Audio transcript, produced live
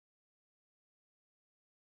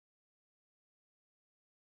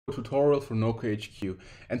Tutorial for Nocode HQ.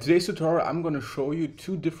 And today's tutorial I'm going to show you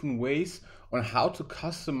two different ways on how to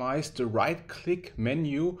customize the right click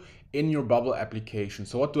menu in your Bubble application.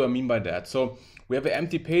 So what do I mean by that? So we have an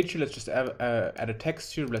empty page here. Let's just add a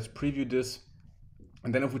text here. Let's preview this.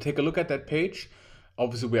 And then if we take a look at that page,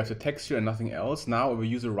 obviously we have the text here and nothing else. Now if a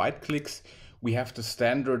user right clicks, we have the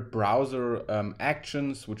standard browser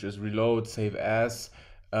actions, which is reload, save as,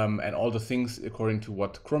 and all the things according to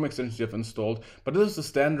what Chrome extensions you have installed. But this is the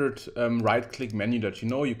standard right-click menu that you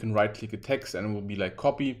know. You can right-click a text and it will be like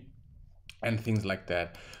copy and things like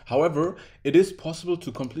that. However, it is possible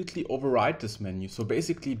to completely override this menu. So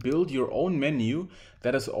basically build your own menu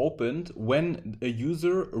that is opened when a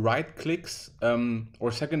user right-clicks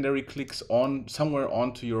or secondary clicks on somewhere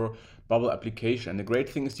onto your Bubble application. And the great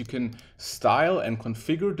thing is you can style and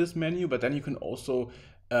configure this menu, but then you can also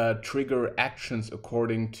trigger actions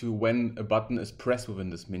according to when a button is pressed within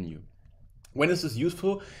this menu. When is this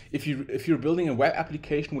useful? If you're building a web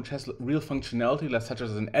application which has real functionality, such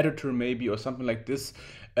as an editor maybe or something like this,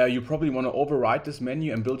 you probably want to override this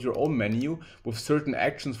menu and build your own menu with certain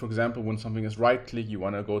actions. For example, when something is right-click, you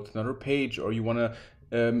want to go to another page, or you want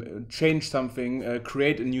to change something,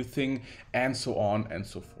 create a new thing, and so on and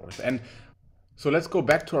so forth. And so let's go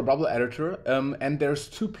back to our Bubble editor, and there's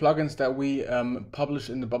two plugins that we publish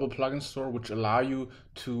in the Bubble plugin store which allow you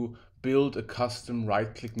to build a custom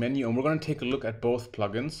right-click menu, and we're going to take a look at both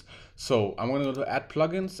plugins. So I'm going to go to add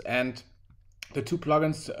plugins, and the two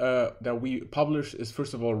plugins that we publish is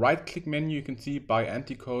first of all right-click menu, you can see by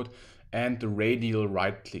Nocode, and the radial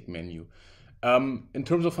right-click menu. In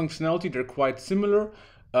terms of functionality, they're quite similar.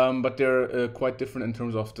 But they're quite different in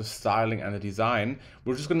terms of the styling and the design.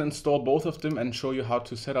 We're just going to install both of them and show you how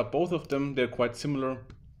to set up both of them. They're quite similar,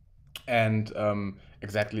 and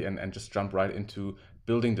exactly, and just jump right into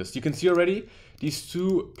building this. You can see already these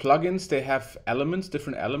two plugins, they have elements,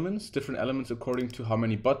 different elements according to how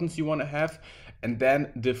many buttons you want to have, and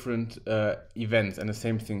then different events, and the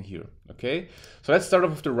same thing here. Okay, so let's start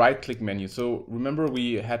off with the right-click menu. So remember,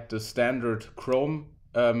 we had the standard Chrome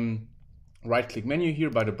right-click menu here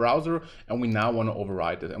by the browser, and we now want to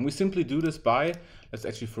override it. And we simply do this by, let's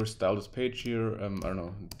actually first style this page here. I don't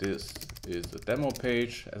know, this is the demo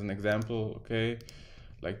page as an example, okay,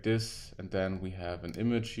 like this. And then we have an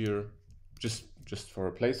image here, just for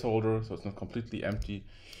a placeholder, so it's not completely empty.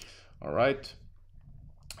 All right.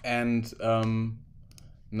 And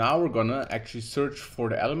now we're gonna actually search for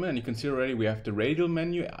the element, and you can see already we have the radial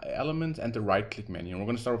menu element and the right-click menu. And we're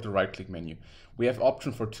gonna start with the right-click menu. We have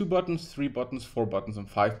option for 2 buttons, 3 buttons, 4 buttons, and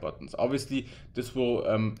 5 buttons. Obviously, this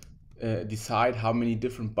will decide how many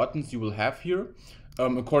different buttons you will have here,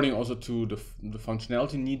 according also to the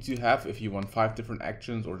functionality needs you have. If you want 5 different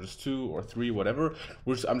actions, or just 2 or 3, whatever.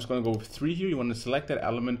 I'm just going to go with 3 here. You want to select that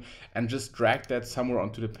element and just drag that somewhere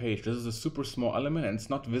onto the page. This is a super small element, and it's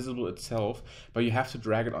not visible itself, but you have to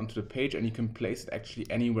drag it onto the page, and you can place it actually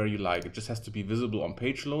anywhere you like. It just has to be visible on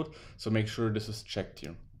page load, so make sure this is checked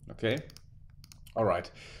here. Okay. All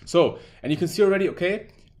right, so, and you can see already, okay,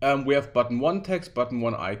 we have button 1 text, button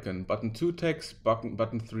 1 icon, button 2 text,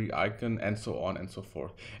 button 3 icon, and so on and so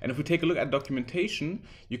forth. And if we take a look at documentation,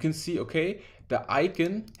 you can see, okay, the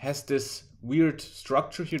icon has this weird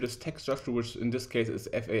structure here, this text structure, which in this case is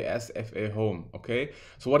FAS, FA home, okay?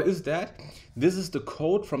 So what is that? This is the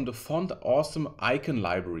code from the Font Awesome icon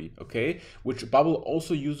library, okay? Which Bubble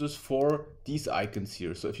also uses for these icons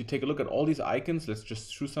here. So if you take a look at all these icons, let's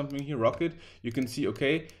just choose something here, Rocket, you can see,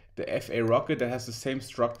 okay, the FA Rocket that has the same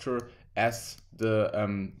structure as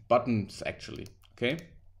the buttons actually, okay?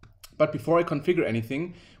 But before I configure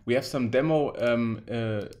anything, we have some demo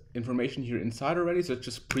information here inside already, so let's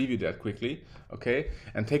just preview that quickly, okay?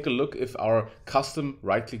 And take a look if our custom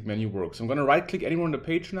right-click menu works. I'm gonna right-click anywhere on the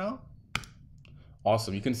page now.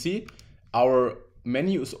 Awesome, you can see our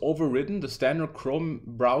menu is overridden, the standard Chrome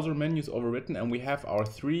browser menu is overwritten, and we have our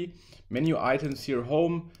 3 menu items here,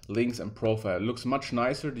 home, links, and profile. It looks much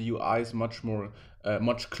nicer, the UI is much more,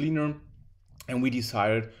 much cleaner, and we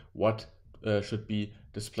decided what should be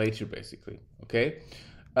displayed here basically, okay?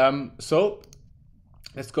 So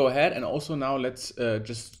let's go ahead, and also now let's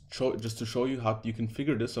just to show you how you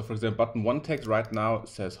configure this. So for example, button 1 text right now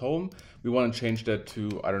says home. We want to change that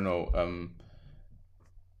to, I don't know,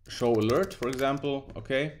 show alert, for example,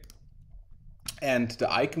 okay? And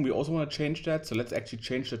the icon, we also want to change that. So let's actually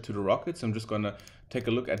change that to the rocket. So I'm just gonna take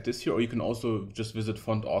a look at this here, or you can also just visit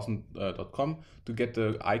fontawesome.com to get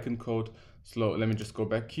the icon code. So let me just go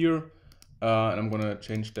back here. And I'm gonna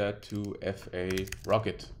change that to FA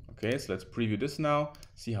Rocket. Okay, so let's preview this now,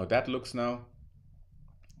 see how that looks now.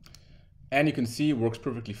 And you can see it works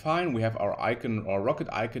perfectly fine. We have our icon, our rocket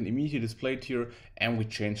icon immediately displayed here, and we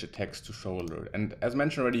change the text to show alert. And as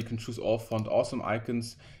mentioned already, you can choose all Font Awesome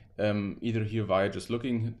icons, either here via just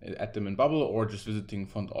looking at them in Bubble or just visiting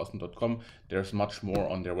fontawesome.com. There's much more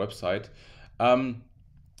on their website.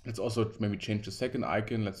 Let's also maybe change the second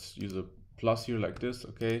icon. Let's use a plus here like this,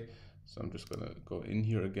 okay? So I'm just gonna go in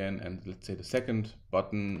here again, and let's say the second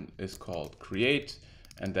button is called Create,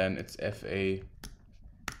 and then it's FA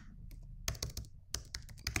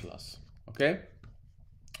plus, okay?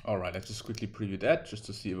 All right, let's just quickly preview that just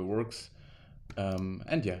to see if it works.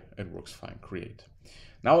 And yeah, it works fine, Create.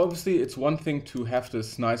 Now, obviously, it's one thing to have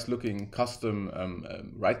this nice looking custom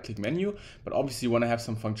right-click menu, but obviously you want to have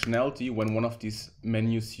some functionality when one of these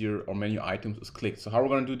menus here or menu items is clicked. So how are we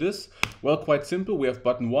going to do this? Well, quite simple. We have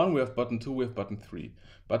button 1, we have button 2, we have button 3.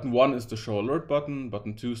 Button 1 is the show alert button,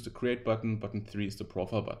 button 2 is the create button, button 3 is the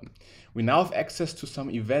profile button. We now have access to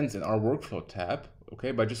some events in our workflow tab,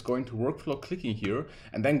 okay, by just going to workflow, clicking here,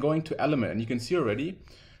 and then going to element. And you can see already,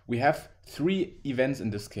 we have 3 events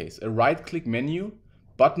in this case: a right-click menu,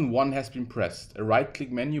 button 1 has been pressed, a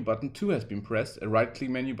right-click menu, button 2 has been pressed, a right-click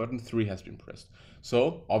menu, button 3 has been pressed.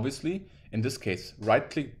 So obviously, in this case,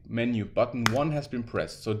 right-click menu, button 1 has been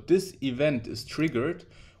pressed. So this event is triggered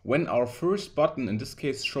when our first button, in this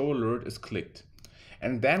case, show alert, is clicked.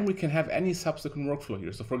 And then we can have any subsequent workflow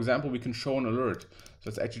here. So for example, we can show an alert. So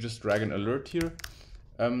let's actually just drag an alert here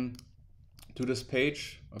to this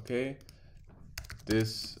page, okay?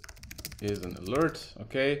 This is an alert,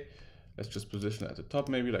 okay? Let's just position it at the top,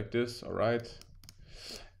 maybe like this. All right.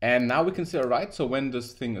 And now we can say, all right, so when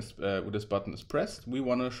this thing is, this button is pressed, we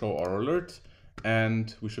want to show our alert,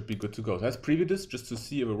 and we should be good to go. So let's preview this just to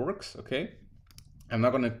see if it works. Okay. I'm now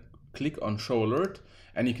going to click on show alert,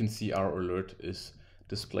 and you can see our alert is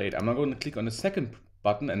displayed. I'm now going to click on the second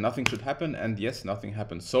button, and nothing should happen. And yes, nothing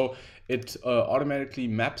happens. So it automatically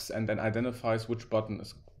maps and then identifies which button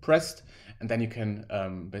is pressed, and then you can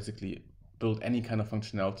basically build any kind of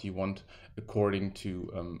functionality you want according to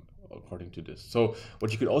this. So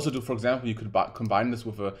what you could also do, for example, you could combine this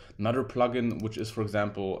with another plugin, which is, for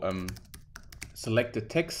example, selected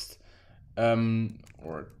text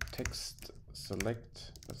or text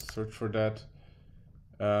select. Let's search for that.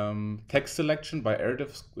 Text selection by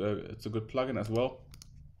AirDev. It's a good plugin as well,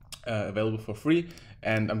 available for free.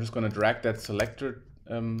 And I'm just going to drag that selector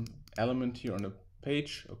element here on the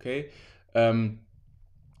page. Okay.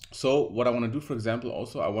 So what I want to do, for example,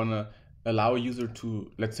 also I want to allow a user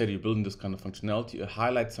to, let's say you're building this kind of functionality,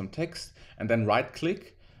 highlight some text and then right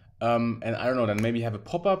click, and I don't know, then maybe have a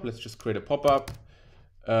pop-up. Let's just create a pop-up,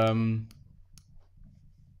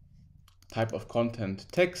 type of content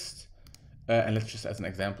text, and let's just, as an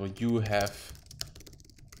example, you have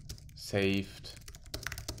saved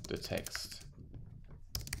the text.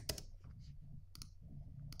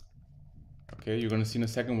 Okay, you're going to see in a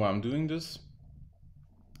second why I'm doing this.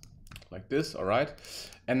 Like this, all right.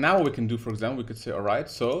 And now what we can do, for example, we could say, all right,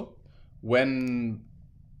 so when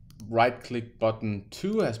right-click button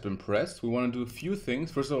 2 has been pressed, we want to do a few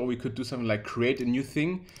things. First of all, we could do something like create a new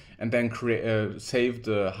thing and then save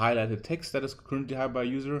the highlighted text that is currently highlighted by a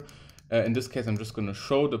user. In this case, I'm just going to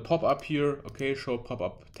show the pop-up here, okay, show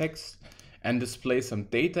pop-up text, and display some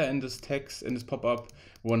data in this text, in this pop-up.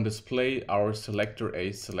 We want to display our selector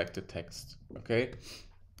a selected text, okay.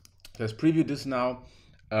 So let's preview this now.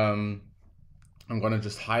 I'm going to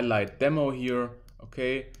just highlight demo here,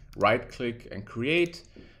 okay, right click and create,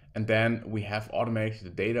 and then we have automatically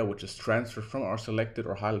the data which is transferred from our selected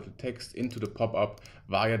or highlighted text into the pop-up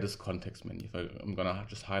via this context menu. I'm going to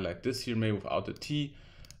just highlight this here, maybe without the T,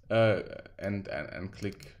 and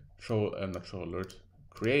click show, not show alert,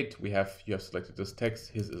 create. You have selected this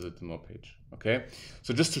text. Here is a demo page. Okay,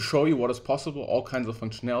 so just to show you what is possible, all kinds of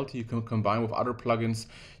functionality you can combine with other plugins.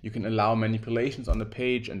 You can allow manipulations on the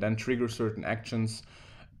page and then trigger certain actions.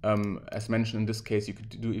 As mentioned in this case, you could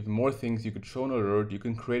do even more things. You could show an alert, you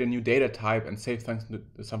can create a new data type and save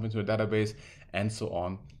something to a database, and so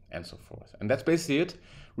on and so forth. And that's basically it.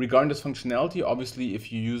 Regarding this functionality, obviously,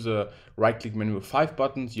 if you use a right-click menu with 5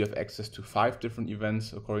 buttons, you have access to 5 different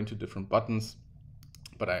events according to different buttons.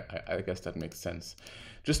 But I guess that makes sense.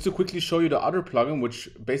 Just to quickly show you the other plugin, which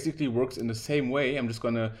basically works in the same way, I'm just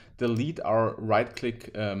going to delete our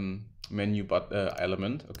right-click menu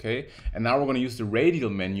element, okay? And now we're going to use the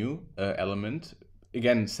radial menu element.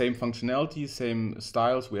 Again, same functionality, same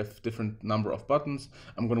styles. We have different number of buttons.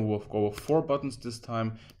 I'm going to go with 4 buttons this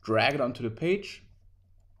time, drag it onto the page.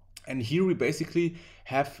 And here we basically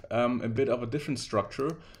have a bit of a different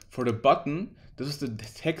structure. For the button, this is the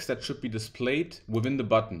text that should be displayed within the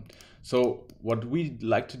button. So what we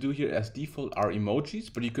like to do here as default are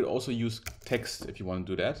emojis, but you could also use text if you want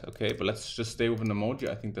to do that. Okay, but let's just stay with an emoji.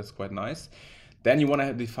 I think that's quite nice. Then you want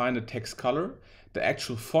to define the text color, the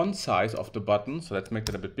actual font size of the button. So let's make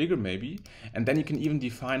that a bit bigger maybe. And then you can even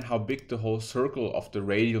define how big the whole circle of the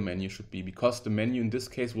radial menu should be, because the menu in this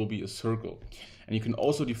case will be a circle. And you can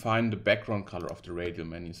also define the background color of the radial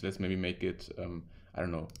menu. So let's maybe make it, I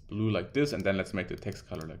don't know, blue like this, and then let's make the text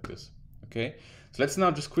color like this. Okay, so let's now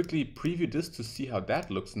just quickly preview this to see how that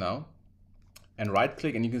looks now. And right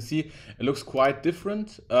click, and you can see it looks quite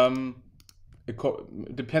different.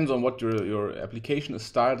 It depends on what your application is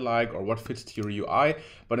styled like or what fits to your UI,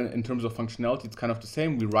 but in terms of functionality, it's kind of the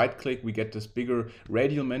same. We right click, we get this bigger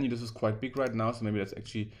radial menu. This is quite big right now, so maybe let's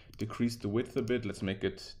actually decrease the width a bit. Let's make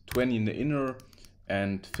it 20 in the inner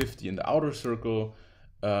and 50 in the outer circle.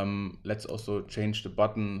 Let's also change the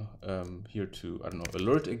button here to, I don't know,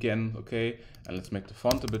 alert again, okay? And let's make the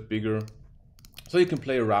font a bit bigger. So you can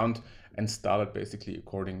play around and style it basically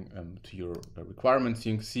according to your requirements.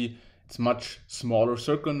 You can see it's much smaller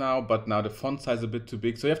circle now, but now the font size is a bit too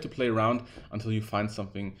big. So you have to play around until you find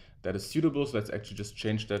something that is suitable. So let's actually just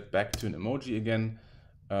change that back to an emoji again,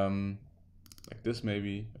 like this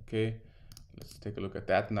maybe, okay? Let's take a look at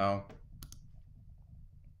that now.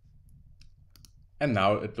 And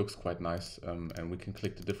now it looks quite nice, and we can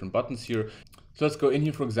click the different buttons here. So let's go in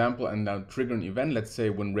here, for example, and now trigger an event. Let's say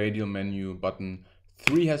when radial menu button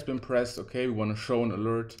 3 has been pressed, okay, we want to show an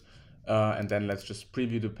alert. And then let's just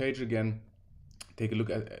preview the page again. Take a look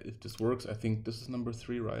at if this works. I think this is number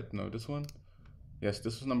 3, right? No, this one. Yes,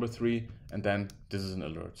 this is number 3, and then this is an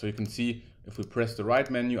alert. So you can see if we press the right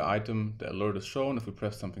menu item, the alert is shown. If we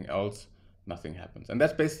press something else, nothing happens. And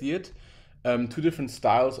that's basically it. 2 different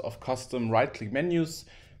styles of custom right-click menus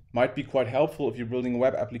might be quite helpful if you're building a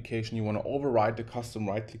web application. You want to override the custom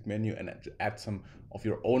right-click menu and add some of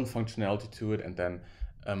your own functionality to it, and then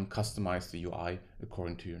customize the UI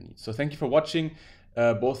according to your needs. So thank you for watching.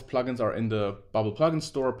 Both plugins are in the Bubble plugin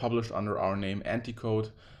store, published under our name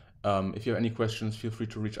Nocode. If you have any questions, feel free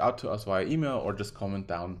to reach out to us via email or just comment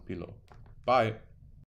down below. Bye.